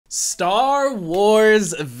Star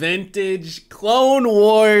Wars Vintage Clone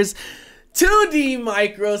Wars 2D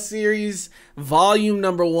Micro Series Volume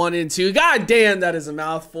number 1 and 2. God damn, that is a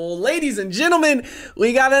mouthful. Ladies and gentlemen,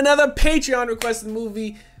 we got another Patreon requested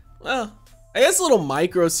movie. Well, I guess a little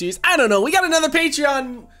micro series. I don't know. We got another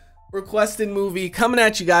Patreon requested movie coming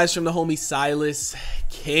at you guys from the homie Silas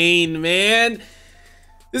Kane, man.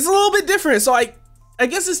 This is a little bit different. So I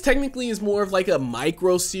guess this technically is more of like a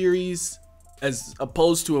micro series as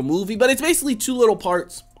opposed to a movie, but it's basically two little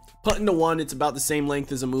parts put into one. It's about the same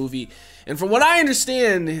length as a movie. And from what I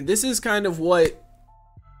understand, this is kind of what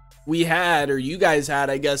we had, or you guys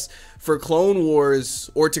had, I guess, for Clone Wars,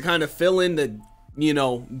 or to kind of fill in the, you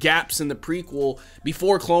know, gaps in the prequel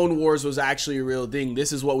before Clone Wars was actually a real thing.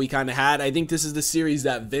 This is what we kind of had. I think this is the series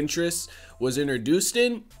that Ventress was introduced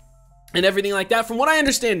in and everything like that. From what I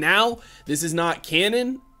understand now, this is not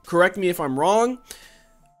canon. Correct me if I'm wrong.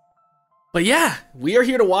 But yeah, we are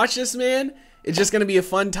here to watch this, man. It's just going to be a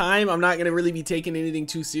fun time. I'm not going to really be taking anything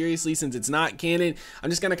too seriously since it's not canon. I'm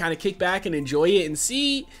just going to kind of kick back and enjoy it and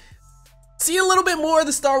see a little bit more of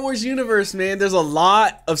the Star Wars universe, man. There's a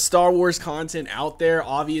lot of Star Wars content out there.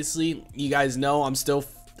 Obviously, you guys know I'm still,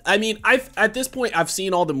 I mean, at this point, I've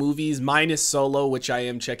seen all the movies minus Solo, which I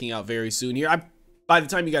am checking out very soon here. By the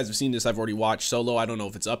time you guys have seen this, I've already watched Solo. I don't know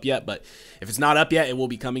if it's up yet, but if it's not up yet, it will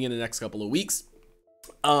be coming in the next couple of weeks.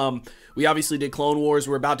 We obviously did Clone Wars.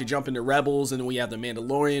 We're about to jump into Rebels, and then we have The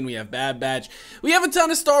Mandalorian, we have Bad Batch. We have a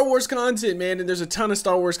ton of Star Wars content, man, and there's a ton of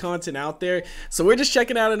Star Wars content out there. So we're just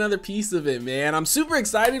checking out another piece of it, man. I'm super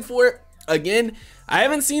excited for it. Again, I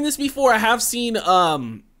haven't seen this before. I have seen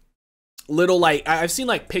little, like, I've seen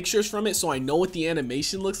like pictures from it, so I know what the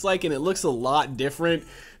animation looks like, and it looks a lot different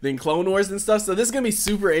than Clone Wars and stuff. So this is gonna be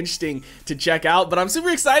super interesting to check out, but I'm super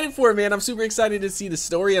excited for it, man. I'm super excited to see the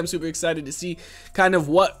story. I'm super excited to see kind of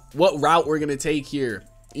what route we're gonna take here.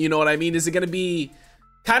 You know what I mean? Is it gonna be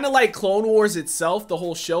kind of like Clone Wars itself, the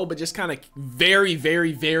whole show, but just kind of very,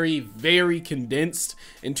 very, very, very condensed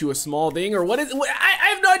into a small thing? Or what is, I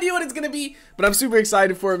have no idea what it's going to be, but I'm super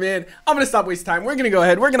excited for it, man. I'm going to stop wasting time. We're going to go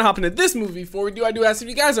ahead. We're going to hop into this movie. Before we do, I do ask if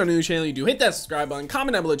you guys are new to the channel, you do hit that subscribe button,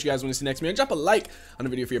 comment down below what you guys want to see next, video, drop a like on the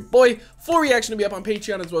video for your boy. Full reaction to be up on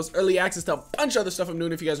Patreon, as well as early access to a bunch of other stuff I'm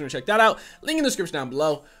doing if you guys want to check that out. Link in the description down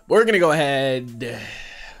below. But we're going to go ahead.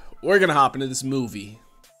 We're going to hop into this movie.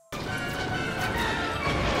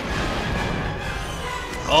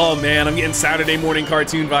 Oh man, I'm getting Saturday morning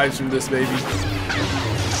cartoon vibes from this, baby.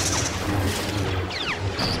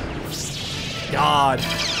 God.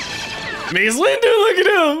 Mace Windu, look at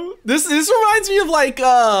him. This reminds me of like,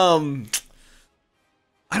 I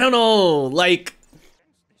don't know, like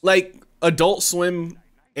Adult Swim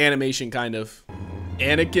animation kind of.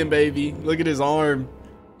 Anakin, baby. Look at his arm.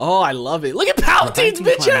 Oh, I love it. Look at Palpatine's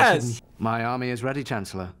bitch ass. My army is ready,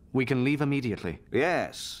 Chancellor. We can leave immediately.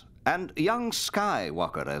 Yes. And young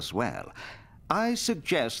Skywalker as well. I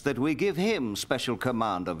suggest that we give him special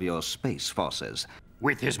command of your space forces.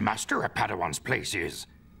 With his master at Padawan's place is,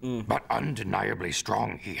 but undeniably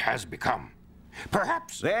strong he has become.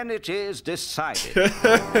 Perhaps... Then it is decided.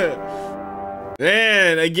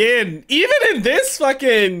 Man, again, even in this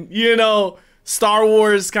fucking, you know, Star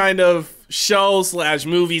Wars kind of show slash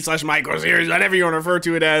movie slash micro series, whatever you want to refer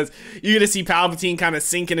to it as, you're gonna see Palpatine kind of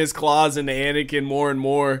sinking his claws into Anakin more and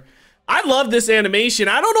more. I love this animation.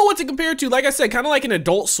 I don't know what to compare it to. Like I said, kind of like an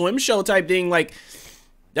Adult Swim show type thing. Like,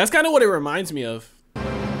 that's kind of what it reminds me of. Look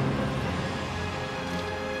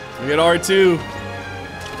at R2.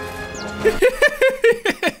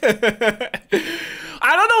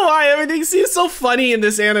 I don't know why everything seems so funny in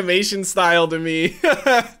this animation style to me.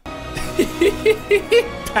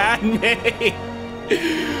 Padme.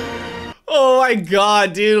 Oh my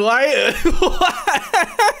god, dude, why?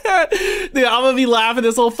 Dude, I'm gonna be laughing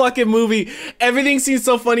this whole fucking movie. Everything seems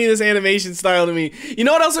so funny in this animation style to me. You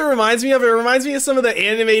know what else it reminds me of? It reminds me of some of the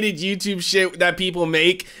animated YouTube shit that people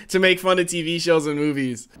make to make fun of TV shows and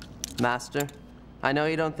movies. Master, I know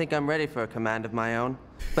you don't think I'm ready for a command of my own,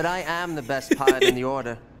 but I am the best pilot in the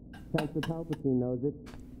order. Chancellor Palpatine knows it.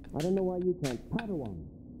 I don't know why you can't. Padawan,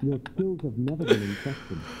 your skills have never been in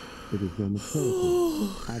question. It is your maturity.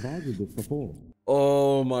 I've argued this before.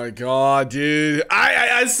 Oh my god, dude.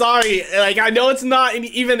 I'm sorry. Like, I know it's not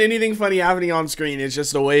even anything funny happening on screen. It's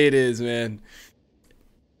just the way it is, man.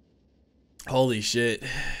 Holy shit.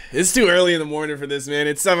 It's too early in the morning for this, man.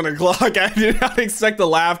 It's 7 o'clock. I did not expect to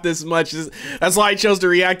laugh this much. That's why I chose to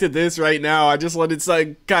react to this right now. I just wanted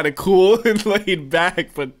something kind of cool and laid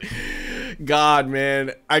back, but god,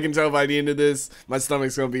 man. I can tell by the end of this, my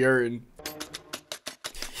stomach's gonna be hurting.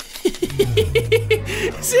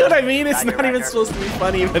 See what I mean? It's not even supposed to be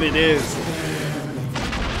funny, but it is.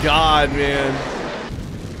 god, man.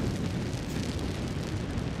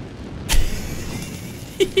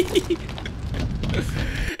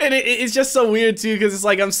 And it's just so weird too, because it's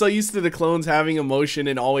like I'm so used to the clones having emotion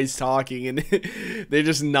and always talking, and they're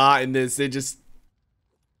just not in this. They just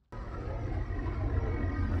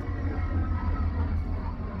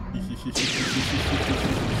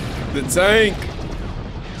the tank.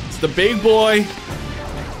 It's the big boy.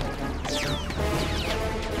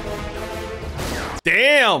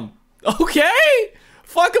 Damn. Okay.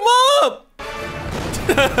 Fuck him up.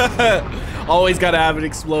 Always gotta have it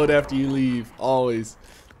explode after you leave. Always.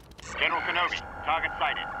 General Kenobi, target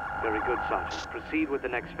sighted. Very good, Sergeant. Proceed with the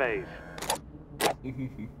next phase.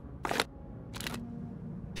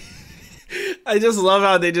 I just love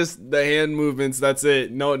how they just the hand movements. That's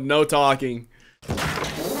it. No talking.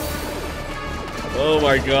 Oh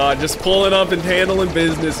my god, just pulling up and handling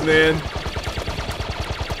business, man.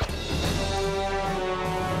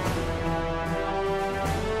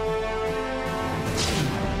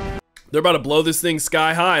 They're about to blow this thing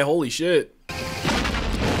sky high. Holy shit.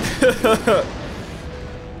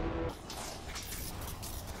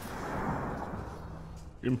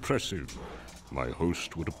 Impressive. My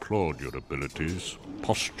host would applaud your abilities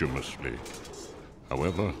posthumously.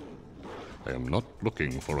 However, I am not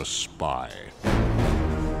looking for a spy.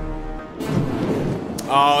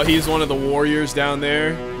 Oh, he's one of the warriors down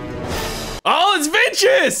there. Oh, it's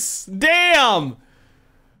Ventress! Damn!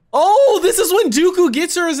 Oh, this is when Dooku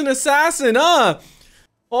gets her as an assassin, huh?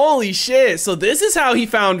 Holy shit. So this is how he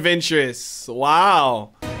found Ventress.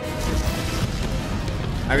 Wow.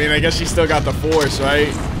 I mean, I guess she still got the Force,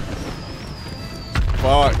 right?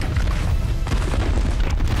 Fuck.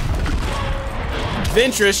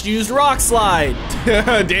 Ventress used Rock Slide.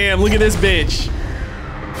 Damn, look at this bitch.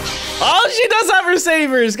 Oh, she does have her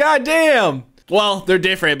sabers. God damn. Well, they're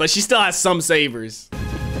different, but she still has some sabers.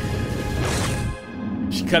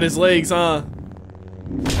 She cut his legs, huh?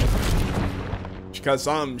 She cut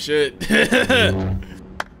some shit.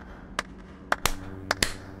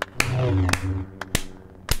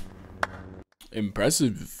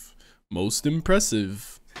 Impressive. Most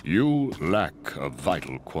impressive. You lack a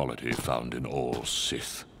vital quality found in all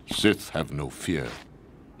Sith. Sith have no fear.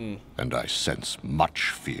 And I sense much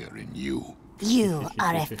fear in you. You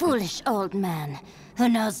are a foolish old man who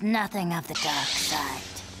knows nothing of the dark side.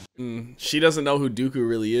 She doesn't know who Dooku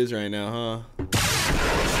really is right now, huh?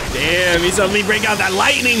 Damn, he suddenly break out that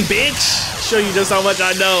lightning, bitch! Show you just how much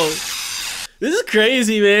I know. This is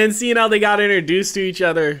crazy, man, seeing how they got introduced to each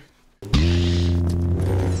other.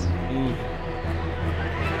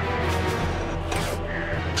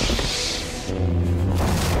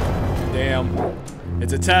 Damn.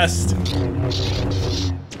 It's a test.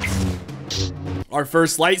 Our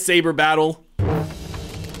first lightsaber battle.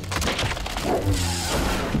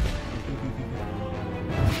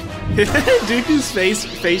 Dooku's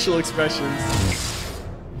facial expressions.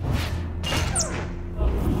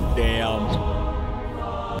 Damn.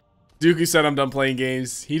 Dooku said I'm done playing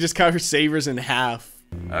games. He just cut her sabers in half.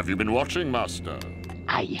 Have you been watching, Master?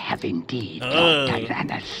 I have indeed, Lord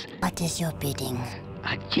Tyrannus. What is your bidding?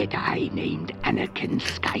 A Jedi named Anakin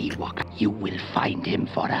Skywalker. You will find him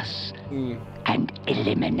for us and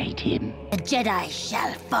eliminate him. The Jedi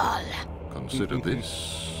shall fall. Consider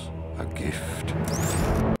this a gift.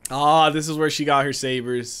 Ah, this is where she got her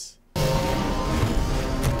sabers.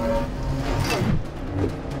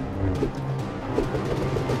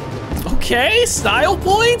 Okay, style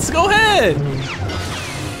points? Go ahead.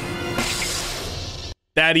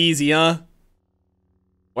 That easy, huh?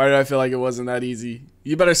 Why did I feel like it wasn't that easy?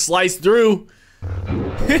 You better slice through.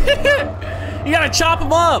 You gotta chop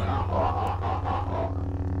him up.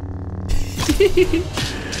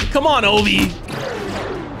 Come on, Obi.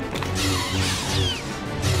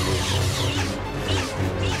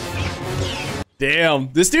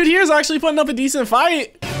 Damn, this dude here is actually putting up a decent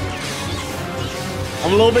fight.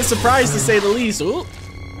 I'm a little bit surprised to say the least. Ooh.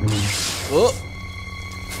 Ooh.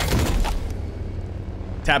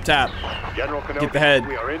 Tap, tap. General Kenobi, Get the head.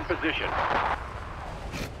 we are in position.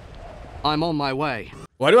 I'm on my way.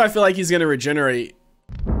 Why do I feel like he's gonna regenerate?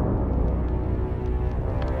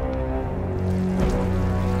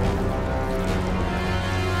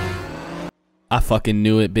 I fucking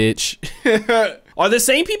knew it, bitch. Are the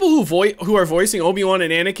same people who are voicing Obi-Wan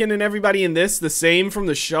and Anakin and everybody in this the same from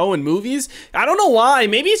the show and movies? I don't know why.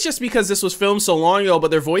 Maybe it's just because this was filmed so long ago,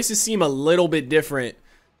 but their voices seem a little bit different.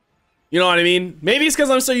 You know what I mean? Maybe it's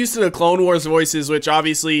because I'm so used to the Clone Wars voices, which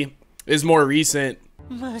obviously is more recent.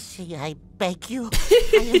 Mercy, I beg you.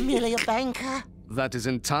 I am merely a banker. That is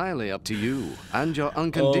entirely up to you and your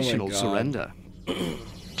unconditional surrender.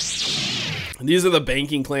 These are the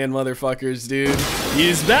banking clan motherfuckers, dude.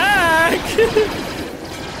 He's back.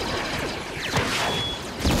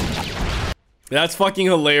 That's fucking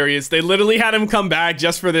hilarious. They literally had him come back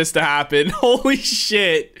just for this to happen. Holy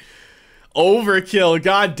shit. Overkill.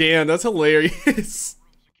 God damn, that's hilarious.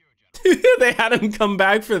 They had him come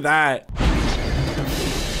back for that.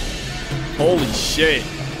 Holy shit.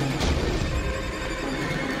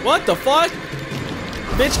 What the fuck?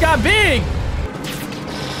 Bitch got big.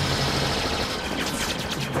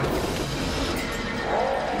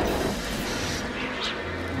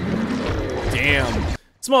 Damn.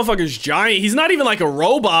 This motherfucker's giant. He's not even like a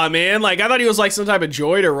robot, man. Like, I thought he was like some type of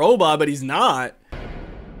droid or robot, but he's not.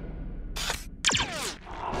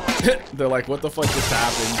 They're like, what the fuck just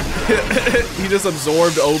happened? He just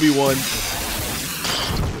absorbed Obi-Wan.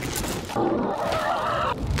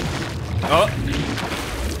 Oh.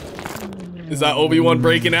 Is that Obi-Wan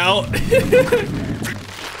breaking out?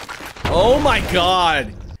 Oh my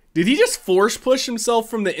god. Did he just force push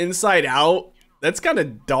himself from the inside out? That's kind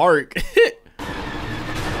of dark.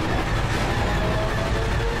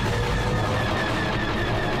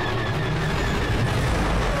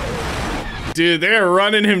 Dude, they're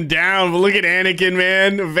running him down, but look at Anakin,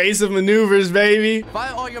 man. Evasive maneuvers, baby.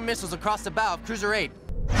 Fire all your missiles across the bow of Cruiser 8.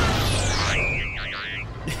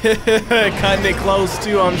 Cutting it close,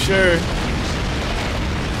 too, I'm sure.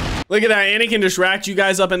 Look at that. Anakin just racked you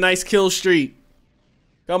guys up a nice kill streak.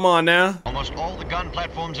 Come on, now. Almost all the gun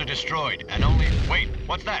platforms are destroyed, and only... Wait,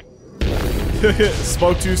 what's that?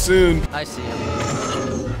 Spoke too soon. I see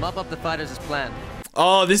him. Mop up the fighters as planned.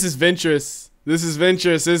 Oh, this is Ventress. This is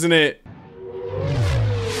Ventress, isn't it?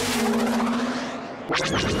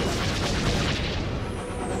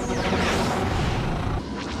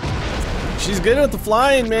 She's good with the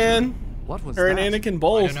flying, man. What was Her that? and Anakin I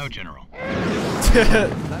both. don't know, General.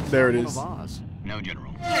 There it is. No,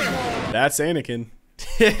 General. That's Anakin.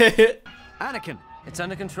 Anakin. It's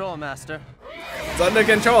under control, Master. It's under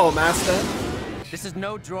control, Master. This is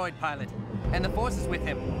no droid pilot, and the Force is with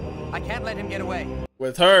him. I can't let him get away.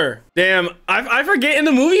 With her. Damn, I forget in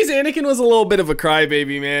the movies Anakin was a little bit of a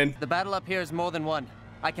crybaby, man. The battle up here is more than one.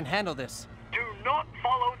 I can handle this. Do not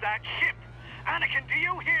follow that ship. Anakin, do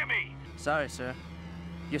you hear me? Sorry, sir.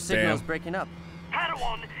 Your signal's Damn. breaking up.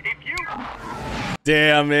 Padawan, if you...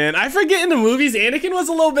 Damn, man. I forget in the movies Anakin was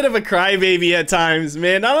a little bit of a crybaby at times,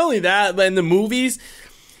 man. Not only that, but in the movies,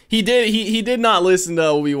 he did not listen to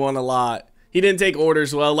Obi-Wan a lot. He didn't take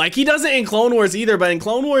orders well. Like, he doesn't in Clone Wars either, but in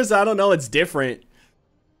Clone Wars, I don't know, it's different.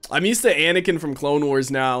 I'm used to Anakin from Clone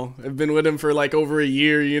Wars now. I've been with him for like over a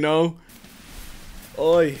year, you know?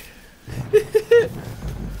 Oi.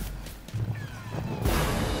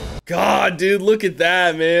 God, dude, look at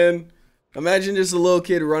that, man. Imagine just a little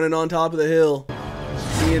kid running on top of the hill.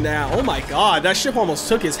 Seeing that. Oh my god, that ship almost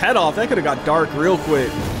took his head off. That could have got dark real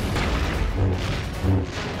quick.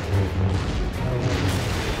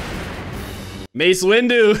 Mace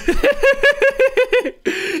Windu.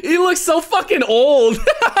 He looks so fucking old.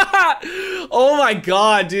 Oh my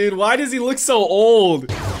god, dude. Why does he look so old?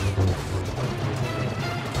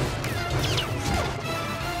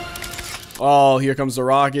 Oh, here comes the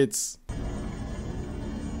rockets.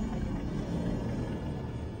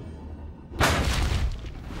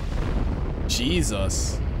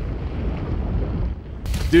 Jesus.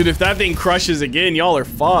 Dude, if that thing crushes again, y'all are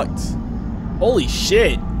fucked. Holy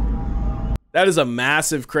shit. That is a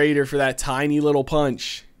massive crater for that tiny little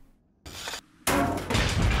punch.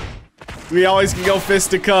 We always can go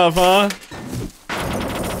fist to cuff, huh?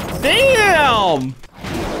 Damn!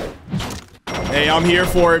 Hey, I'm here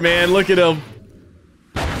for it, man. Look at him.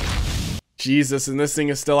 Jesus, and this thing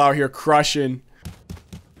is still out here crushing.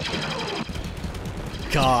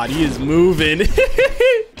 God, he is moving.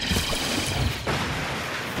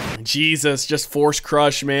 Jesus, just force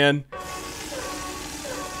crush, man.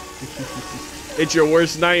 It's your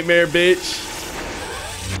worst nightmare, bitch.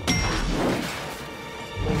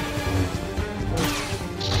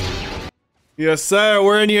 Yes, sir.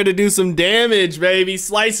 We're in here to do some damage, baby.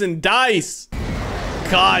 Slice and dice.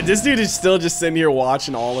 God, this dude is still just sitting here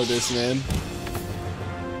watching all of this, man.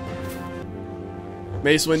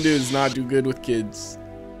 Mace Windu does not do good with kids.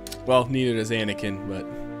 Well, neither does Anakin, but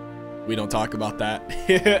we don't talk about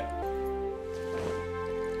that.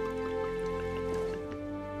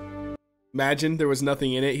 Imagine there was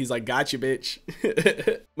nothing in it. He's like, gotcha, bitch.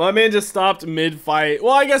 My man just stopped mid-fight.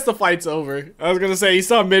 Well, I guess the fight's over. I was gonna say, he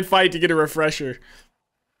stopped mid-fight to get a refresher.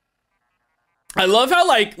 I love how,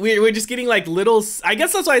 like, we're just getting, like, little... I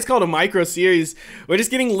guess that's why it's called a micro-series. We're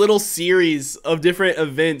just getting little series of different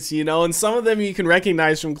events, you know? And some of them you can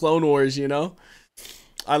recognize from Clone Wars, you know?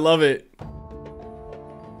 I love it.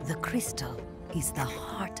 The crystal is the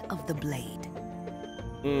heart of the blade.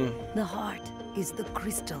 The heart is the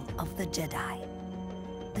crystal of the Jedi.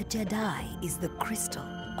 The Jedi is the crystal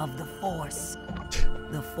of the Force.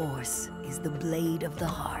 The Force is the blade of the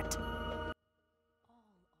heart.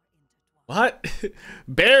 What?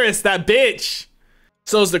 Barris, that bitch.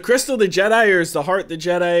 So is the crystal the Jedi, or is the heart the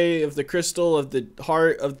Jedi of the crystal of the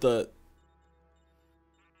heart of the...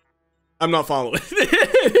 I'm not following.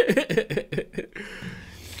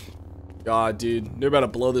 God, dude. They're about to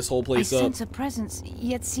blow this whole place up. I sense a presence,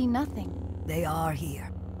 yet see nothing. They are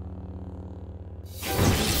here.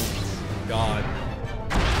 God.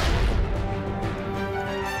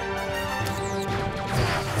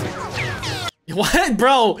 What,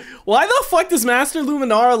 bro? Why the fuck does Master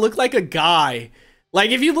Luminara look like a guy?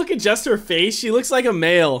 Like, if you look at just her face, she looks like a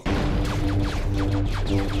male.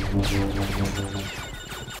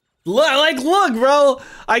 Look, bro.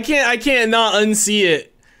 I can't not unsee it.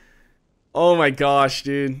 Oh my gosh,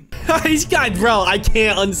 dude. He's got, bro, I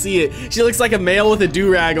can't unsee it. She looks like a male with a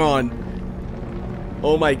do-rag on.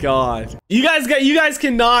 Oh my god. You guys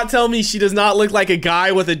cannot tell me she does not look like a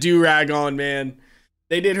guy with a do-rag on, man.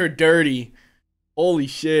 They did her dirty. Holy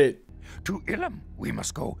shit. To Ilum, we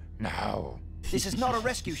must go now. This is not a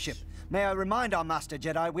rescue ship. May I remind our Master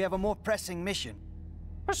Jedi we have a more pressing mission.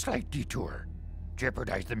 A slight detour.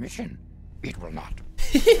 Jeopardize the mission. It will not.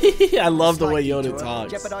 I love the way Yoda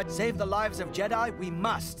talks. Jeopardize, save the lives of Jedi, we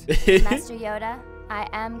must. Master Yoda, I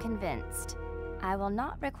am convinced. I will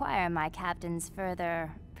not require my captain's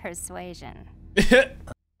further persuasion. It's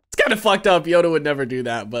kind of fucked up. Yoda would never do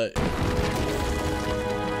that, but...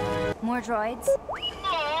 More droids?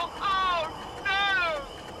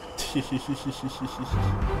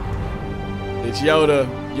 It's Yoda.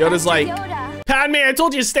 Yoda's like, Yoda. Padme, I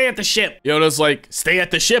told you to stay at the ship. Yoda's like, stay at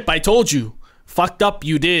the ship, I told you. Fucked up,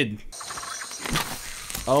 you did.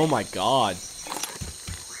 Oh my god.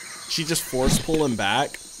 She just force pull him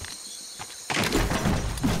back.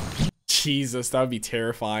 Jesus, that would be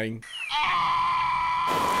terrifying.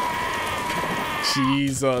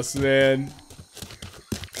 Jesus, man.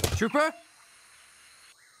 Trooper?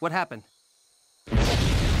 What happened?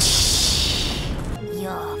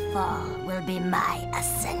 Your fall will be my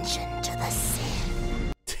ascension to the Sith.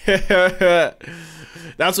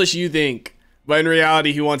 That's what you think. But in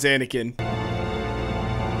reality, he wants Anakin.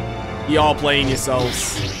 Y'all playing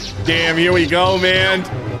yourselves. Damn, here we go, man.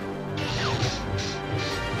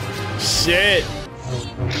 Shit.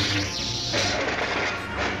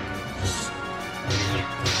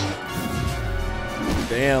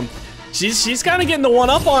 Damn. She's kind of getting the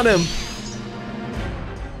one up on him.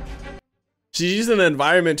 She's using the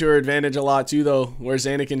environment to her advantage a lot too, though, whereas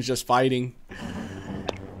Anakin's just fighting.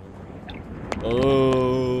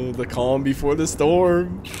 Oh, the calm before the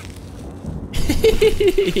storm.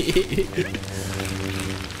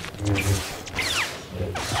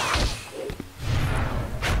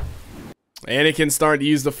 Anakin's starting to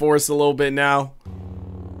use the Force a little bit now.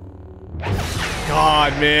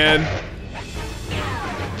 God, man.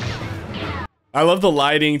 I love the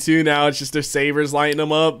lighting too now. It's just their sabers lighting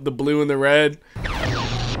them up, the blue and the red.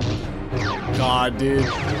 God, dude.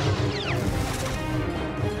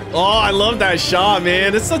 Oh, I love that shot,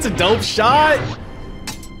 man. It's such a dope shot.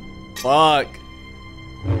 Fuck.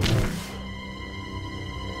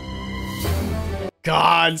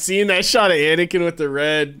 God, seeing that shot of Anakin with the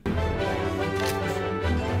red.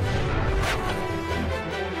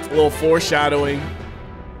 A little foreshadowing.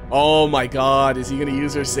 Oh my god, is he gonna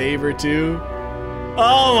use her saber too?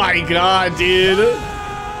 Oh my god, dude.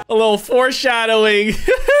 A little foreshadowing.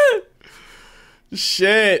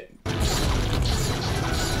 Shit.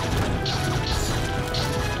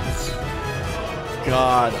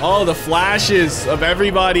 God. Oh, the flashes of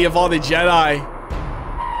everybody, of all the Jedi.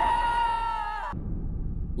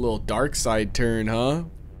 Little dark side turn, huh?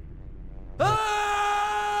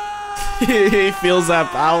 He feels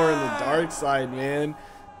that power in the dark side, man.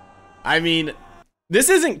 I mean, this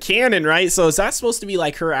isn't canon, right? So is that supposed to be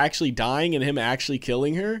like her actually dying and him actually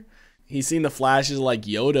killing her? He's seen the flashes like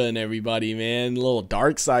Yoda and everybody, man. Little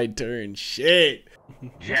dark side turn. Shit.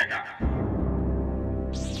 Jedi.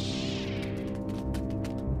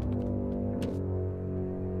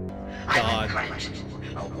 I will grant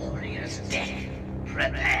you a warrior's death.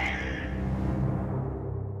 Prepare.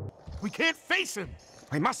 We can't face him.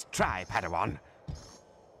 We must try, Padawan.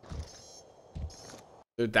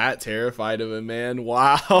 They're that terrified of him, man.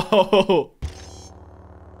 Wow.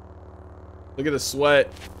 Look at the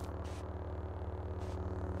sweat.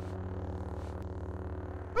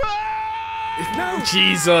 No.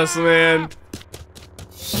 Jesus, man.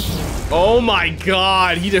 Oh my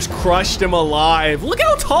god, he just crushed him alive. Look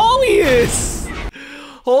how tall he is.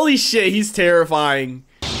 Holy shit, he's terrifying.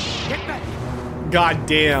 God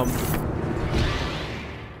damn.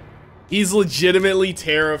 He's legitimately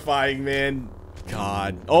terrifying, man.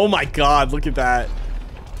 God. Oh my god, look at that.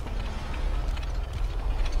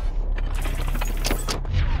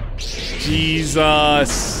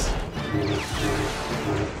 Jesus.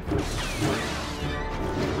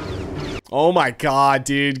 Oh my god,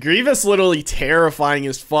 dude. Grievous literally terrifying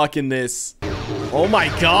as fuck in this. Oh my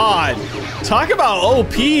god. Talk about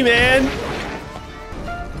OP, man.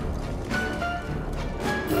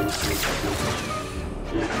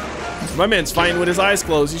 My man's fighting with his eyes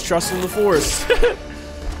closed. He's trusting the Force.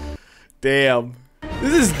 Damn.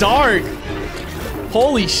 This is dark.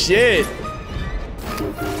 Holy shit.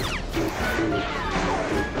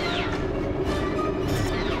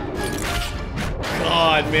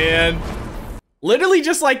 God, man. Literally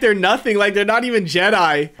just like they're nothing. Like they're not even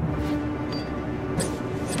Jedi.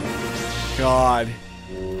 God.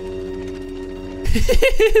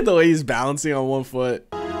 The way he's balancing on one foot.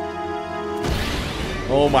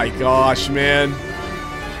 Oh my gosh, man.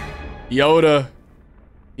 Yoda.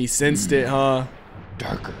 He sensed it, huh?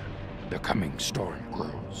 Darker. The coming storm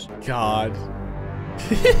grows. God.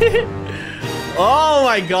 Oh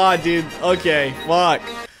my god, dude. Okay, fuck.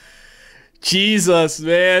 Jesus,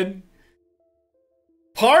 man.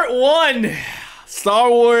 Part 1. Star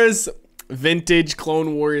Wars Vintage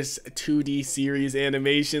Clone Wars 2D series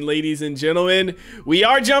animation. Ladies and gentlemen, we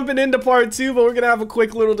are jumping into part 2, but we're gonna have a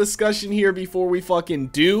quick little discussion here before we fucking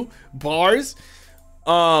do bars.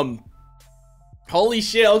 Holy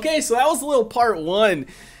shit. Okay, so that was a little part 1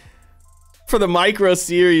 for the micro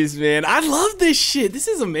series, man. I love this shit. This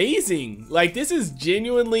is amazing. Like, this is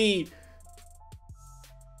genuinely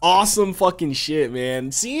awesome fucking shit,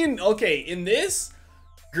 man. Seeing, okay, in this,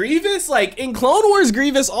 Grievous, like, in Clone Wars,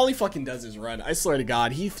 Grievous, all he fucking does is run. I swear to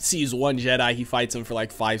God, he sees one Jedi, he fights him for like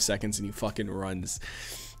 5 seconds, and he fucking runs.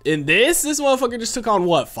 In this motherfucker just took on,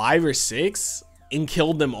 what, 5 or 6? And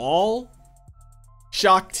killed them all?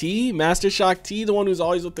 Shaak Ti, Master Shaak Ti, the one who's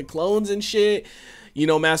always with the clones and shit. You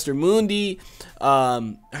know, Master Mundi.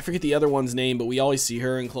 I forget the other one's name, but we always see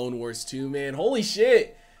her in Clone Wars too, man. Holy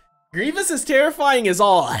shit. Grievous is terrifying as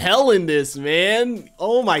all hell in this, man.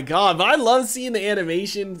 Oh my god. But I love seeing the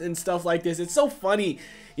animation and stuff like this. It's so funny.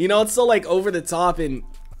 You know, it's so like over the top and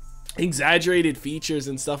exaggerated features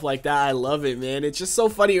and stuff like that. I love it, man. It's just so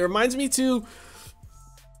funny. It reminds me too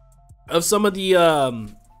of some of the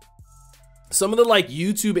like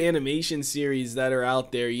YouTube animation series that are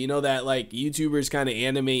out there, you know, that like YouTubers kind of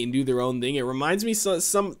animate and do their own thing. It reminds me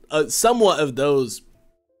somewhat of those,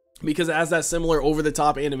 because it has that similar over the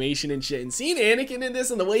top animation and shit. And seeing Anakin in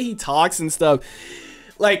this and the way he talks and stuff,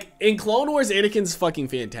 like in Clone Wars, Anakin's fucking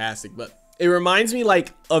fantastic, but it reminds me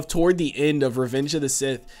like of toward the end of Revenge of the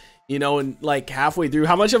Sith, you know, and like halfway through,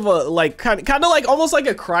 how much of a like kind of like almost like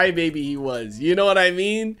a crybaby he was, you know what I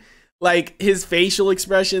mean? Like his facial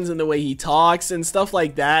expressions and the way he talks and stuff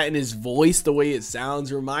like that, and his voice, the way it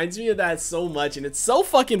sounds, reminds me of that so much. And it's so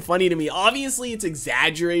fucking funny to me. Obviously it's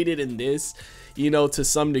exaggerated in this, you know, to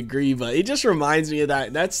some degree, but it just reminds me of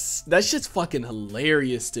that. That's just fucking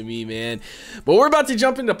hilarious to me, man. But we're about to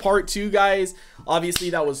jump into part 2, guys. Obviously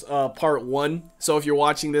that was part 1. So if you're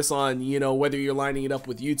watching this on, you know, whether you're lining it up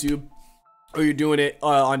with YouTube or you're doing it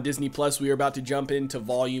on Disney Plus, we are about to jump into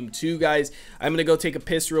volume 2, guys. I'm gonna go take a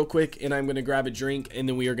piss real quick, and I'm gonna grab a drink, and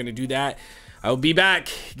then we are gonna do that. I will be back.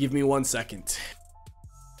 Give me 1 second.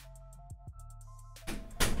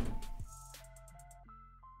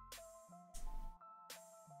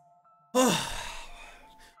 All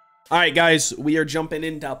right, guys, we are jumping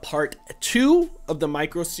into part 2 of the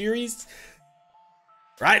micro series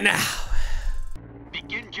right now.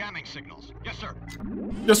 Begin jamming signals. Yes, sir.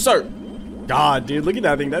 Yes, sir. God, dude, look at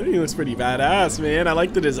that thing. That thing looks pretty badass, man. I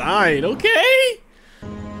like the design. Okay.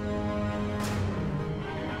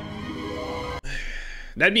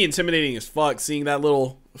 That'd be intimidating as fuck, seeing that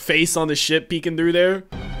little face on the ship peeking through there.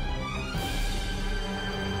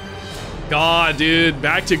 God, dude,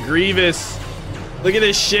 back to Grievous. Look at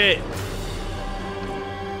this shit.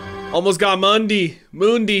 Almost got Mundi.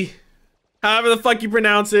 However the fuck you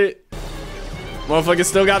pronounce it. Motherfucker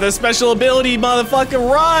still got that special ability, motherfucker.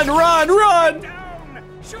 Run. Down.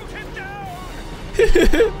 Shoot him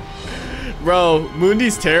down. Bro,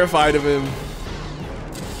 Mundi's terrified of him.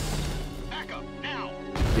 Back up now.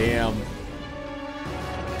 Damn.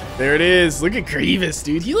 There it is. Look at Grievous,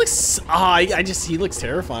 dude. He looks, he looks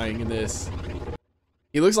terrifying in this.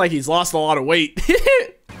 He looks like he's lost a lot of weight.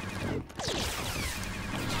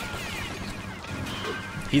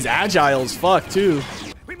 He's agile as fuck, too.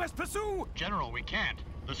 We must pursue. General, we can't.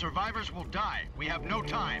 The survivors will die. We have no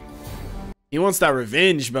time. He wants that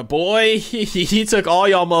revenge, but boy, he took all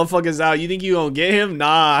y'all motherfuckers out. You think you gonna get him?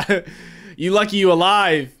 Nah. You lucky you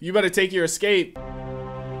alive. You better take your escape.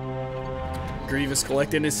 Grievous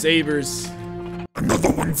collecting his sabers. Another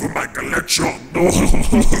one for my collection. Run,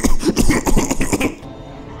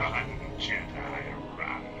 Jedi,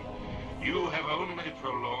 run. You have only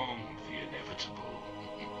prolonged the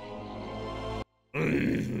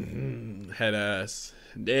inevitable. Head ass.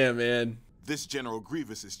 Damn, man. This General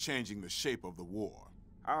Grievous is changing the shape of the war.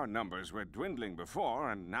 Our numbers were dwindling before,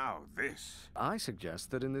 and now this. I suggest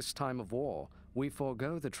that in this time of war, we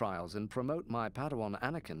forego the trials and promote my Padawan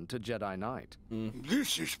Anakin to Jedi Knight.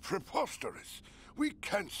 This is preposterous. We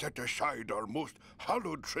can't set aside our most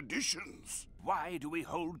hallowed traditions. Why do we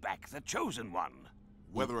hold back the Chosen One?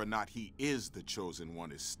 Whether or not he is the Chosen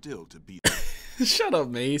One is still to be... Shut up,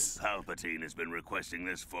 Mace. Palpatine has been requesting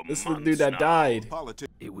this for This is months the dude that now. died.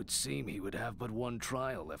 It would seem he would have but one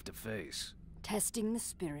trial left to face. Testing the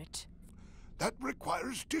spirit. That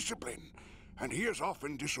requires discipline, and he has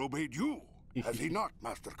often disobeyed you, has he not,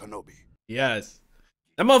 Master Kenobi? Yes.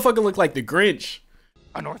 That motherfucker looked like the Grinch.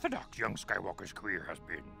 Unorthodox young Skywalker's career has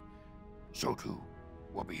been. So too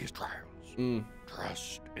will be his trials.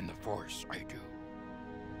 Trust in the Force, I do.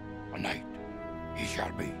 A knight he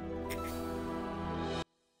shall be.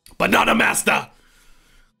 But not a master.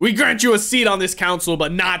 We grant you a seat on this council,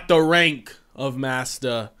 but not the rank of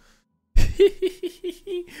master.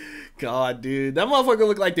 God, dude. That motherfucker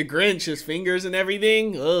looked like the Grinch. His fingers and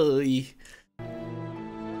everything. Ugh.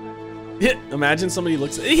 Imagine somebody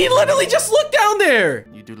looks... He literally just looked down there.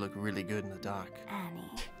 You do look really good in the dark.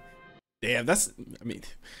 Annie. Damn, that's... I mean,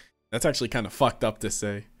 that's actually kind of fucked up to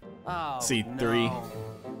say. Oh, C3. no.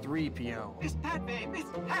 3PO. Miss Padme! Miss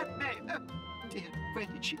Padme! Oh, dear, where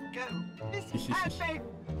did she go? Miss Padme!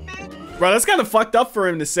 Bro, that's kind of fucked up for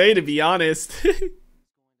him to say, to be honest.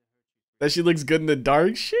 That she looks good in the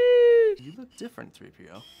dark? Shit. You look different,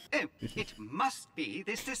 3PO. Oh, it must be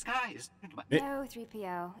this disguise. No,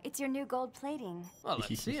 3PO. It's your new gold plating. Well,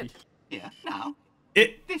 let's see it. Yeah, now.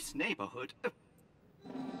 This neighborhood.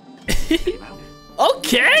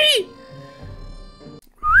 Okay.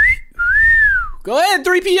 Go ahead,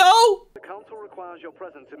 3PO. The council requires your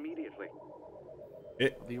presence immediately.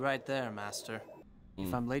 I'll be right there, Master.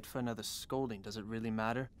 If I'm late for another scolding, does it really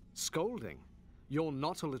matter? Scolding? You're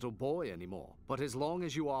not a little boy anymore, but as long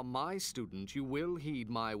as you are my student, you will heed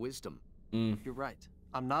my wisdom. You're right.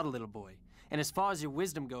 I'm not a little boy. And as far as your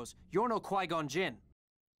wisdom goes, you're no Qui-Gon Jinn.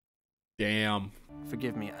 Damn.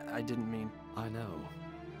 Forgive me, I didn't mean... I know.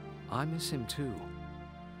 I miss him too.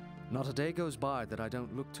 Not a day goes by that I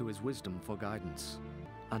don't look to his wisdom for guidance.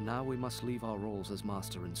 And now we must leave our roles as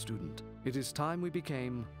master and student. It is time we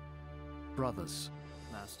became... brothers.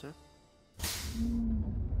 Master?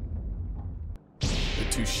 The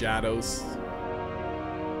two shadows.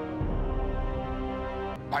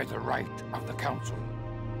 By the right of the Council,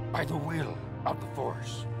 by the will of the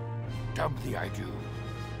Force, dub thee I do,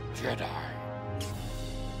 Jedi.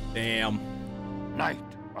 Damn. Knight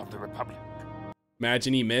of the Republic.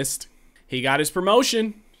 Imagine he missed. He got his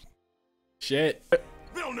promotion. Shit.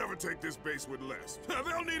 They'll never take this base with less.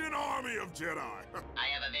 They'll need an army of Jedi. I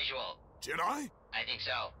have a visual. Jedi? I think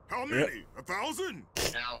so. How many? 1,000?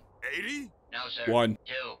 No. 80? No, sir. 1.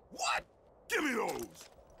 2. What? Give me those.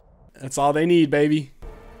 That's all they need, baby.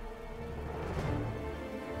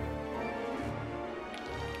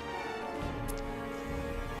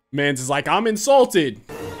 Mans is like, I'm insulted.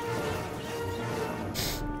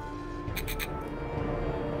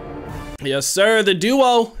 Yes, sir, the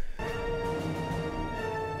duo.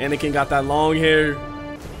 Anakin got that long hair.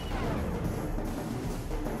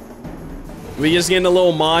 We just getting a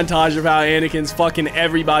little montage of how Anakin's fucking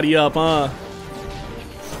everybody up, huh?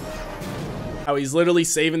 How he's literally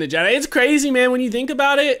saving the Jedi. It's crazy, man, when you think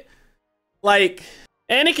about it. Like,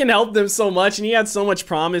 Anakin helped them so much, and he had so much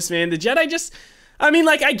promise, man. The Jedi just... I mean,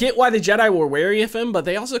 like, I get why the Jedi were wary of him, but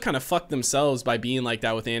they also kind of fucked themselves by being like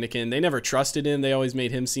that with Anakin. They never trusted him. They always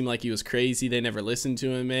made him seem like he was crazy. They never listened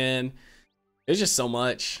to him, man. There's just so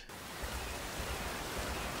much.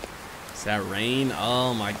 Is that rain?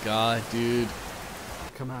 Oh my god, dude.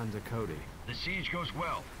 Commander Cody. The siege goes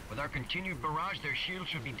well. With our continued barrage, their shield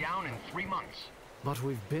should be down in 3 months. But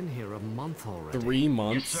we've been here a month already. 3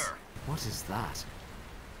 months? Yes, sir. What is that?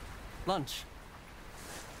 Lunch.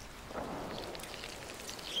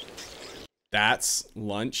 That's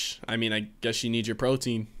lunch. I mean, I guess you need your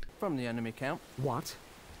protein. From the enemy camp. What?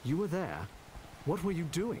 You were there? What were you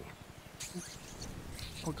doing?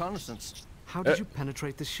 Reconnaissance. How did you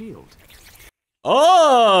penetrate the shield?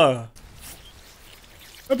 Oh!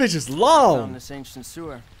 That bitch is Down long. this ancient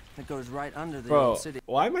sewer. It goes right under the Bro, old city.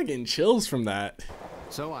 why am I getting chills from that?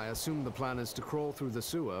 So I assume the plan is to crawl through the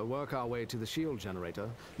sewer, work our way to the shield generator,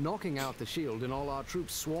 knocking out the shield, and all our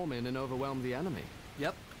troops swarm in and overwhelm the enemy.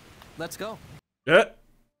 Yep. Let's go. Yeah.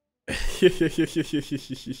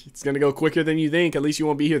 It's gonna go quicker than you think. At least you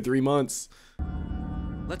won't be here 3 months.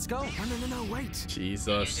 Let's go. No, wait.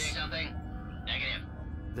 Jesus.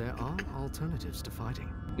 There are alternatives to fighting.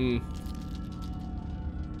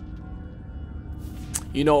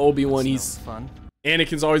 You know Obi-Wan, he's fun.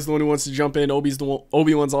 Anakin's always the one who wants to jump in.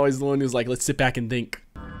 Obi-Wan's always the one who's like, let's sit back and think.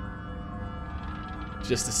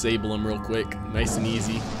 Just disable him real quick. Nice and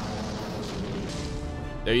easy.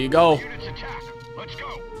 There you go.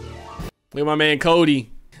 Look at my man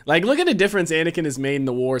Cody. Like, look at the difference Anakin has made in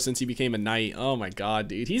the war since he became a knight. Oh my god,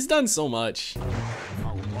 dude. He's done so much.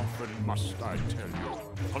 How often must I tell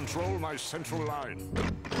you? Control my central line.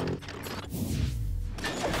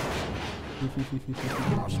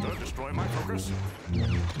 Master, destroy my focus.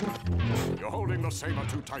 You're holding the saber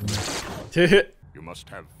too tightly. You must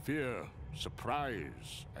have fear,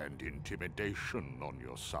 surprise, and intimidation on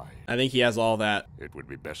your side. I think he has all that. It would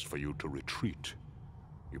be best for you to retreat.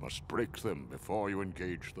 You must break them before you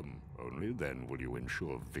engage them. Only then will you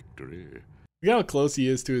ensure victory. Look how close he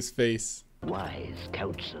is to his face. Wise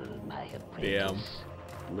counsel, my apprentice.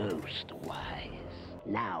 Most wise.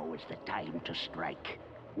 Now is the time to strike.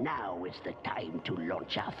 Now is the time to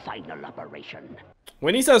launch our final operation.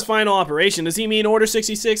 When he says final operation, does he mean Order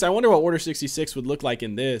 66? I wonder what Order 66 would look like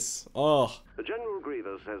in this. Oh. General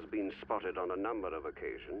Grievous has been spotted on a number of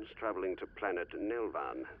occasions traveling to planet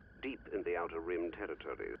Nilvan, deep in the Outer Rim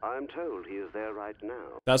territories. I'm told he is there right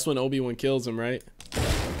now. That's when Obi-Wan kills him, right?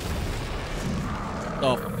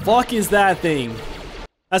 The fuck is that thing?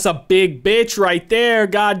 That's a big bitch right there,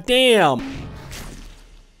 goddamn.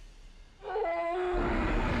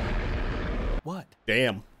 What?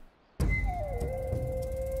 Damn.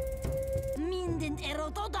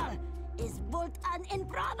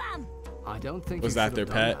 I don't think Was you that their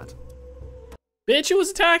should have pet? done Bitch, who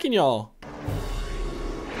was attacking y'all?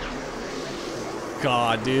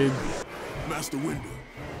 God, dude. Master Windu,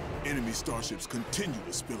 enemy starships continue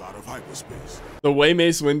to spill out of hyperspace. The way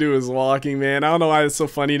Mace Windu is walking, man. I don't know why it's so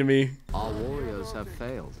funny to me. Our warriors have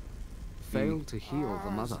failed. Failed to heal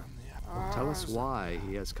the mother. Tell us why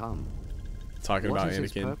he has come. Talking What about is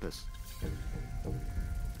his Anakin. purpose?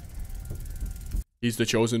 He's the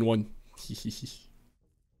chosen one.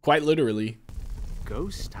 Quite literally.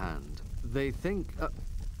 Ghost hand. They think.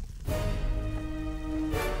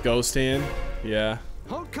 Ghost hand. Yeah.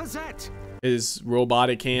 Hold Cosette! His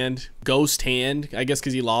robotic hand. Ghost hand. I guess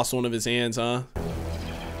because he lost one of his hands, huh?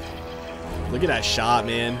 Look at that shot,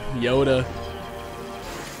 man. Yoda.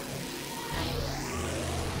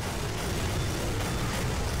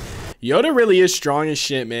 Yoda really is strong as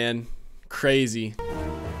shit, man. Crazy.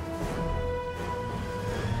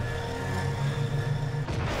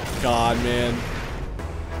 God, man.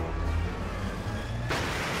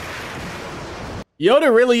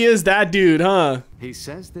 Yoda really is that dude, huh? He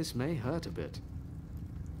says this may hurt a bit.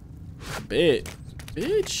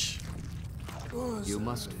 Bitch. You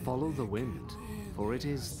must follow the wind, for it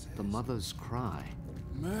is the mother's cry.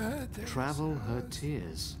 Travel her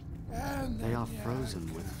tears. They are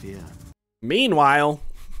frozen with fear. Meanwhile,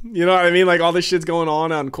 you know what I mean? Like all this shit's going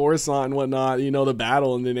on Coruscant and whatnot. You know, the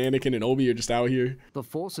battle, and then Anakin and Obi are just out here. The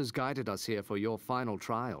Force has guided us here for your final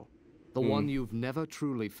trial. The one you've never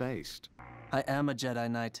truly faced. I am a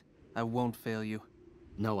Jedi Knight. I won't fail you.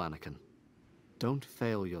 No, Anakin. Don't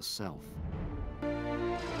fail yourself.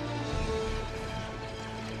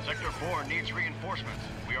 Sector 4 needs reinforcements.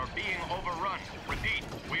 We are being overrun. Repeat,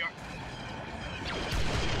 we are...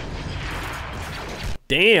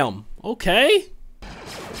 Damn. Okay.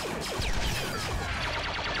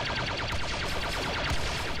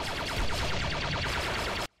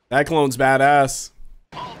 That clone's badass.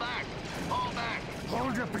 Fall back! Fall back!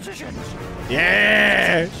 Hold your positions!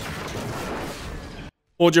 Yeah.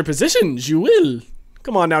 Hold your positions, you will.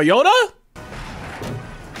 Come on now, Yoda.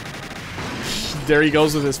 There he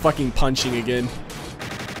goes with his fucking punching again.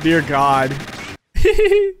 Dear God.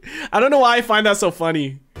 I don't know why I find that so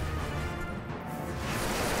funny.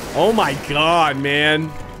 Oh my God,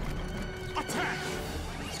 man.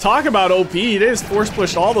 Talk about OP. They just force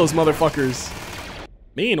pushed all those motherfuckers.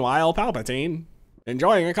 Meanwhile, Palpatine,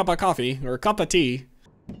 enjoying a cup of coffee or a cup of tea.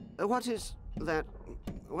 What is that?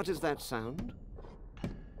 What is that sound?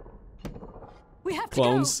 We have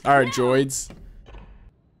Clones are droids.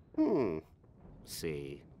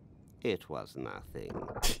 See, it was nothing.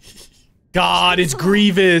 God, it's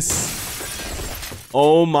Grievous.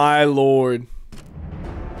 Oh my Lord.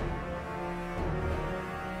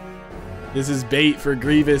 This is bait for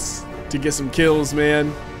Grievous to get some kills,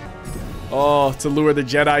 man. Oh, to lure the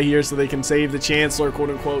Jedi here so they can save the Chancellor, quote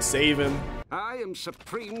unquote, save him. I am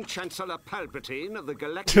Supreme Chancellor Palpatine of the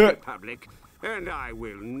Galactic Republic, and I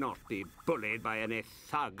will not be bullied by any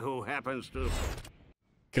thug who happens to...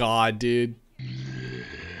 God, dude.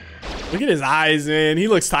 Look at his eyes, man. He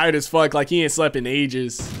looks tired as fuck, like he ain't slept in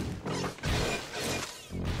ages.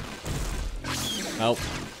 Oh.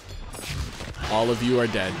 All of you are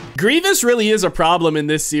dead. Grievous really is a problem in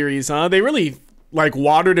this series, huh? They really, like,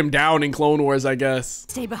 watered him down in Clone Wars, I guess.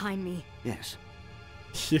 Stay behind me. Yes.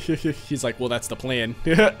 He's like, well, that's the plan.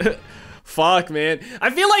 Fuck, man.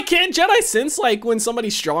 I feel like, can't Jedi sense, like, when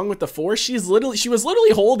somebody's strong with the Force? She was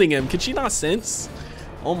literally holding him. Could she not sense?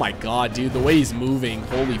 Oh my God, dude, the way he's moving.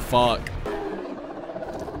 Holy fuck.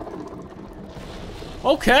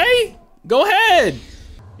 Okay, go ahead.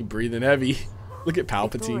 You breathing heavy. Look at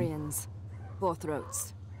Palpatine. Victorians, four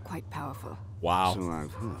throats, quite powerful. Wow. So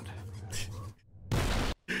I've heard.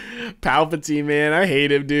 Palpatine, man, I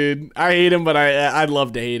hate him, dude. I hate him, but I'd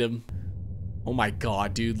love to hate him. Oh my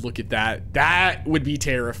God, dude, look at that. That would be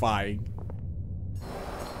terrifying.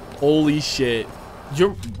 Holy shit.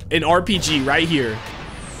 You're an RPG right here.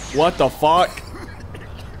 What the fuck?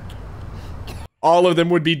 All of them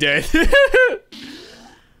would be dead.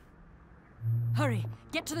 Hurry,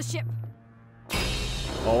 get to the ship.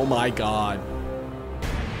 Oh my God.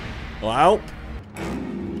 Well,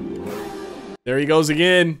 there he goes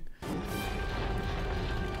again.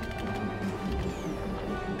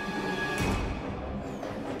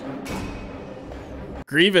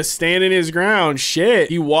 Grievous standing his ground. Shit,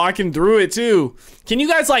 he walking through it too. Can you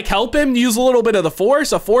guys like help him use a little bit of the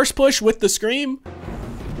Force? A Force push with the scream?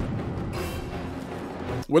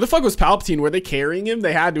 Where the fuck was Palpatine? Were they carrying him?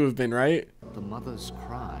 They had to have been, right? The mother's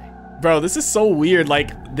cry. Bro, this is so weird.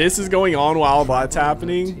 Like, this is going on while that's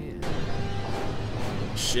happening.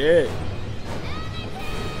 Shit.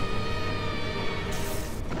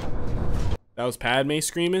 That was Padme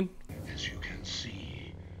screaming? As you can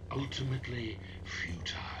see, ultimately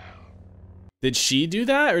futile. Did she do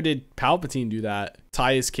that or did Palpatine do that?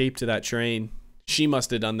 Tie his cape to that train. She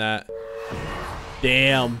must have done that.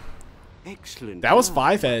 Damn. Excellent. That was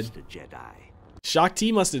Fivehead. Shaak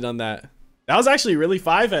Ti must have done that. That was actually really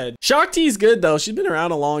Fivehead. Shaak Ti's good though. She's been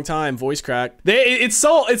around a long time. Voice crack. It's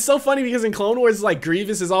so funny because in Clone Wars, like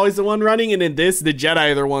Grievous is always the one running, and in this, the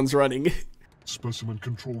Jedi are the ones running. Specimen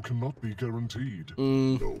control cannot be guaranteed.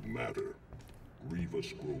 No matter.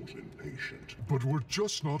 Grievous grows impatient. But we're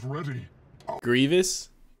just not ready. Grievous?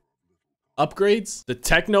 Upgrades? The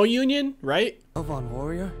Techno Union, right? Elvon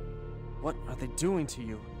warrior? What are they doing to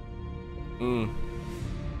you?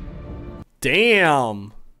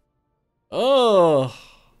 Damn. Oh.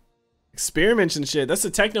 Experiments and shit. That's the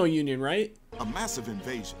Techno Union, right? A massive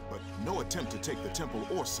invasion, but no attempt to take the temple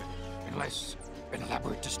or city. Unless an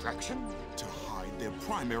elaborate distraction? To hide their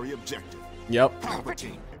primary objective. Yep.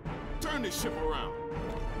 Palpatine, turn this ship around.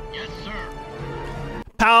 Yes, sir.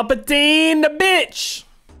 Palpatine the bitch.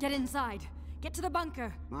 Get inside. Get to the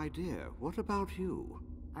bunker. My dear, what about you?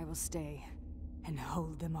 I will stay and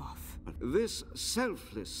hold them off. This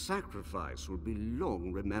selfless sacrifice will be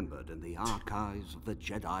long remembered in the archives of the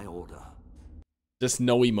Jedi Order. Just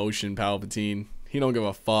no emotion, Palpatine. He don't give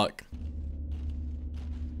a fuck.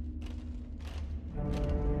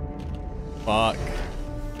 Fuck.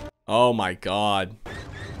 Oh my God.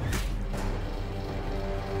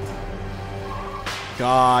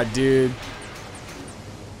 God, dude.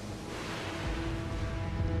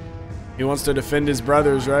 He wants to defend his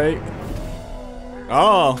brothers, right?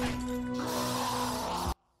 Oh.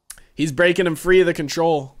 He's breaking them free of the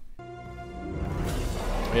control.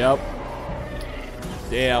 Yep.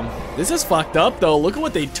 Damn. This is fucked up, though. Look at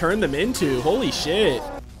what they turned them into. Holy shit.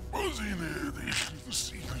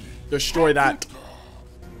 Destroy that.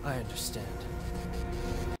 I understand.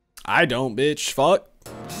 I don't, bitch. Fuck.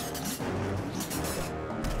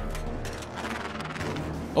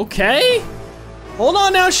 Okay. Hold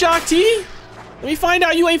on now, Shaak Ti. Let me find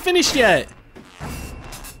out you ain't finished yet.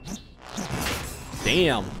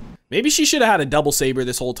 Damn. Maybe she should have had a double saber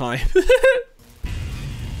this whole time.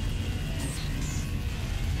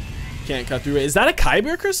 Can't cut through it. Is that a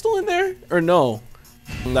Kyber crystal in there? Or no?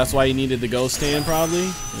 That's why you needed the ghost hand, probably?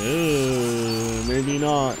 Maybe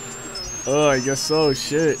not. Oh, I guess so.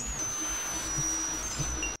 Shit.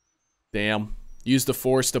 Damn. Use the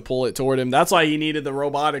Force to pull it toward him. That's why he needed the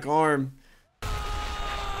robotic arm.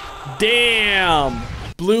 Damn.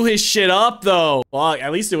 Blew his shit up, though. Well,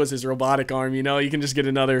 at least it was his robotic arm, you know? You can just get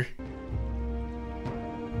another.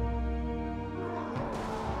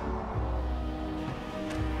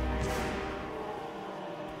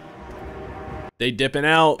 They dipping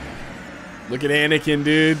out. Look at Anakin,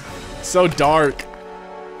 dude. So dark.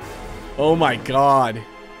 Oh my god.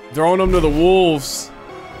 Throwing him to the wolves.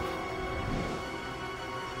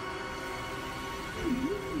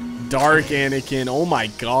 Dark Anakin. Oh my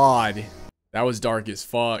god. That was dark as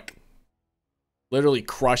fuck. Literally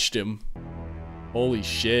crushed him. Holy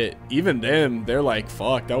shit. Even them, they're like,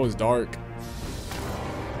 fuck, that was dark.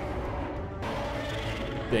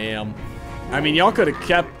 Damn. I mean, y'all could have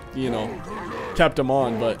kept, you know, kept him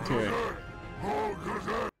on, but here.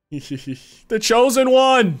 The chosen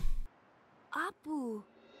one. Apu.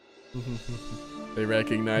 They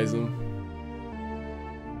recognize him.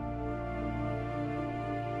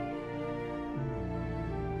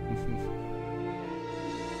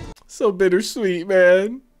 So bittersweet,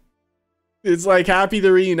 man. It's like happy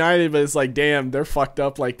they're reunited, but it's like, damn, they're fucked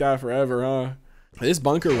up like that forever, huh? This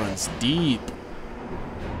bunker runs deep.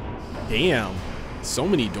 Damn. So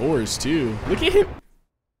many doors, too. Look at him.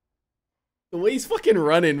 The way he's fucking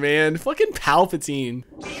running, man. Fucking Palpatine.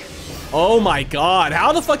 Oh my god.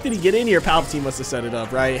 How the fuck did he get in here? Palpatine must have set it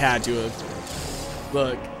up, right? Had to have.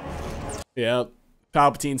 Look. Yep.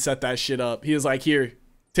 Palpatine set that shit up. He was like, here,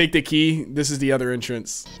 take the key. This is the other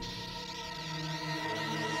entrance.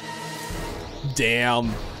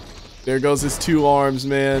 Damn. There goes his 2 arms,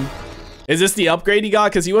 man. Is this the upgrade he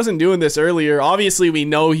got? Because he wasn't doing this earlier. Obviously, we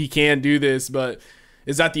know he can do this, but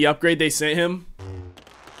is that the upgrade they sent him?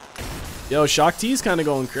 Yo, Shaak Ti's kind of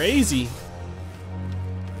going crazy.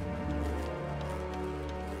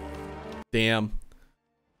 Damn.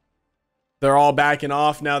 They're all backing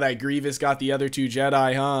off now that Grievous got the other 2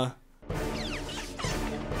 Jedi, huh?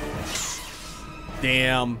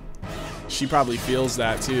 Damn. She probably feels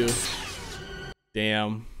that too.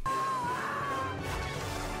 Damn.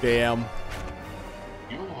 Damn.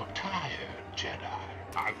 You're tired, Jedi.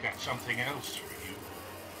 I've got something else for you.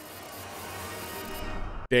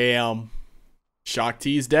 Damn. Shaak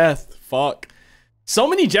Ti's death. Fuck. So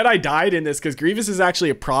many Jedi died in this because Grievous is actually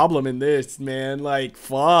a problem in this, man. Like,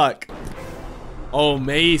 fuck. Oh,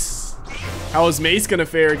 Mace. How is Mace gonna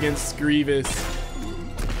fare against Grievous?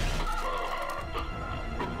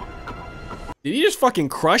 Did he just fucking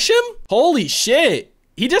crush him? Holy shit.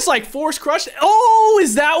 He just like force crushed. Oh,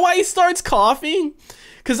 is that why he starts coughing?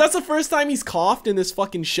 Because that's the first time he's coughed in this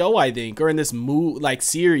fucking show, I think. Or in this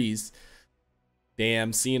series.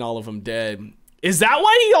 Damn, seeing all of them dead. Is that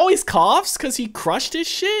why he always coughs? Because he crushed his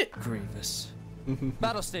shit? Grievous.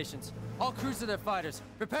 Battle stations. All crews to their fighters.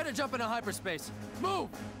 Prepare to jump into hyperspace. Move!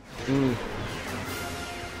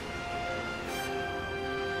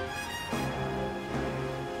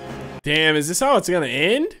 Damn, is this how it's gonna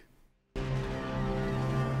end?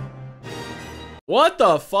 What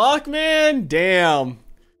the fuck, man? Damn.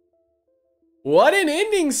 What an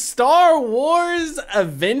ending. Star Wars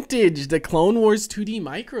Vintage, the Clone Wars 2D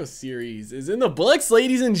micro series is in the books,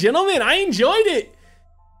 ladies and gentlemen. I enjoyed it.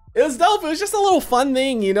 It was dope. It was just a little fun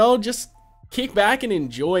thing, you know, just kick back and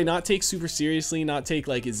enjoy, not take super seriously, not take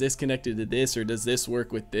like, is this connected to this or does this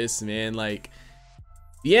work with this, man? Like,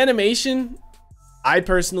 the animation, I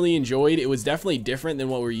personally enjoyed. It was definitely different than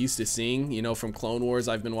what we're used to seeing, you know, from Clone Wars.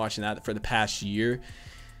 I've been watching that for the past year.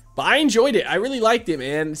 But I enjoyed it. I really liked it,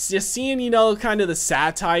 man. It's just seeing, you know, kind of the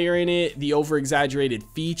satire in it, the over-exaggerated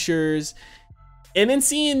features, and then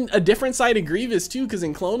seeing a different side of Grievous, too, because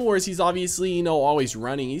in Clone Wars, he's obviously, you know, always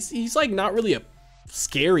running. He's like, not really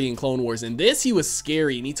scary in Clone Wars. In this, he was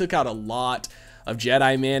scary, and he took out a lot of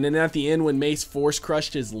Jedi, man. And then at the end, when Mace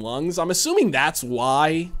force-crushed his lungs, I'm assuming that's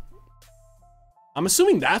why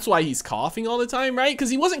he's coughing all the time, right? Because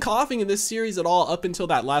he wasn't coughing in this series at all up until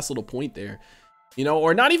that last little point there. You know,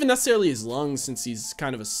 or not even necessarily his lungs since he's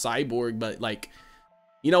kind of a cyborg, but like,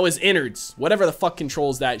 you know, his innards, whatever the fuck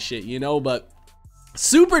controls that shit, you know. But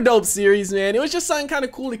super dope series, man. It was just something kind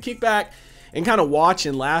of cool to kick back and kind of watch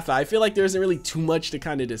and laugh at. I feel like there isn't really too much to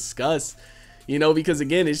kind of discuss, you know, because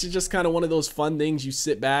again, it's just kind of one of those fun things. You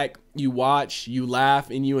sit back, you watch, you laugh,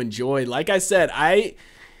 and you enjoy. Like I said,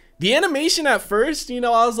 the animation at first, you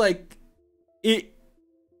know, I was like,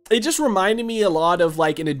 it just reminded me a lot of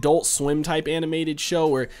like an Adult Swim type animated show,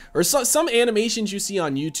 or some animations you see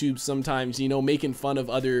on YouTube sometimes, you know, making fun of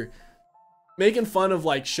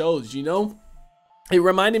like shows, you know. It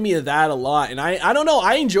reminded me of that a lot, and I don't know,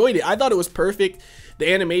 I enjoyed it. I thought it was perfect.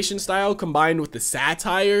 The animation style combined with the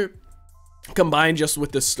satire, combined just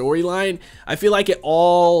with the storyline, I feel like it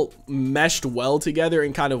all meshed well together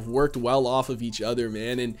and kind of worked well off of each other,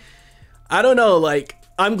 man. And I don't know, like,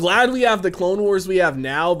 I'm glad we have the Clone Wars we have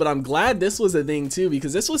now, but I'm glad this was a thing too,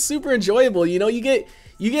 because this was super enjoyable. You know, you get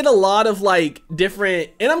you get a lot of like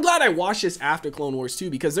different, and I'm glad I watched this after Clone Wars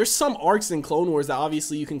too, because there's some arcs in Clone Wars that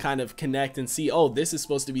obviously you can kind of connect and see, oh, this is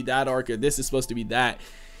supposed to be that arc, or this is supposed to be that.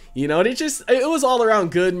 You know, it was all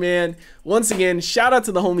around good, man. Once again, shout out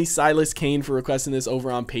to the homie Silas Kane for requesting this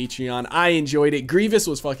over on Patreon. I enjoyed it. Grievous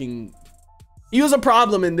was fucking, he was a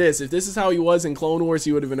problem in this. If this is how he was in Clone Wars,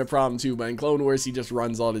 he would have been a problem too. But in Clone Wars, he just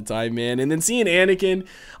runs all the time, man. And then seeing Anakin,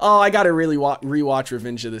 oh, I gotta really rewatch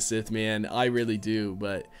Revenge of the Sith, man. I really do.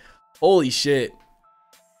 But holy shit,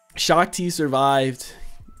 Shaak Ti survived.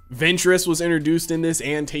 Ventress was introduced in this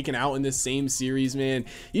and taken out in this same series, man.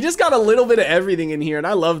 You just got a little bit of everything in here, and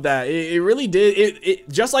I love that. It really did. It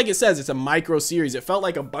just like it says, it's a micro series. It felt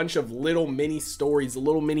like a bunch of little mini stories,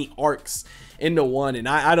 little mini arcs into one, and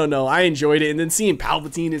I don't know, I enjoyed it. And then seeing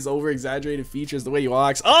Palpatine, his over exaggerated features, the way he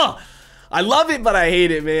walks, oh, I love it, but I hate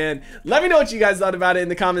it, man. Let me know what you guys thought about it in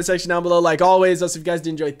the comment section down below. Like always, also if you guys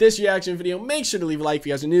did enjoy this reaction video, make sure to leave a like if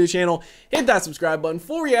you guys are new to the channel. Hit that subscribe button.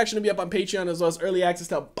 Full reaction will be up on Patreon, as well as early access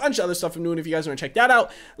to a bunch of other stuff I'm doing if you guys want to check that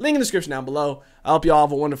out. Link in the description down below. I hope you all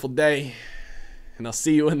have a wonderful day, and I'll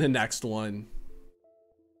see you in the next one.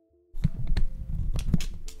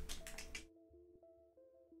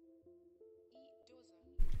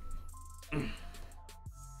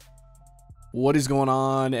 What is going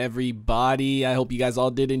on, everybody? I hope you guys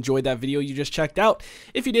all did enjoy that video you just checked out.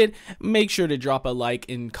 If you did, make sure to drop a like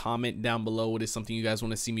and comment down below what is something you guys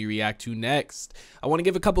want to see me react to next. I want to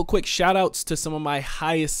give a couple quick shout outs to some of my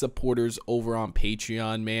highest supporters over on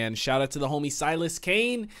Patreon, man. Shout out to the homie Silas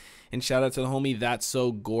Kane, and shout out to the homie That's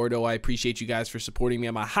So Gordo. I appreciate you guys for supporting me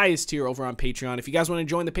at my highest tier over on Patreon. If you guys want to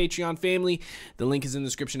join the Patreon family, the link is in the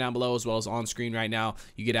description down below, as well as on screen right now.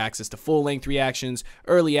 You get access to full-length reactions,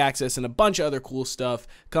 early access, and a bunch of other cool stuff.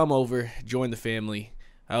 Come over, join the family.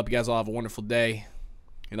 I hope you guys all have a wonderful day,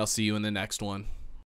 and I'll see you in the next one.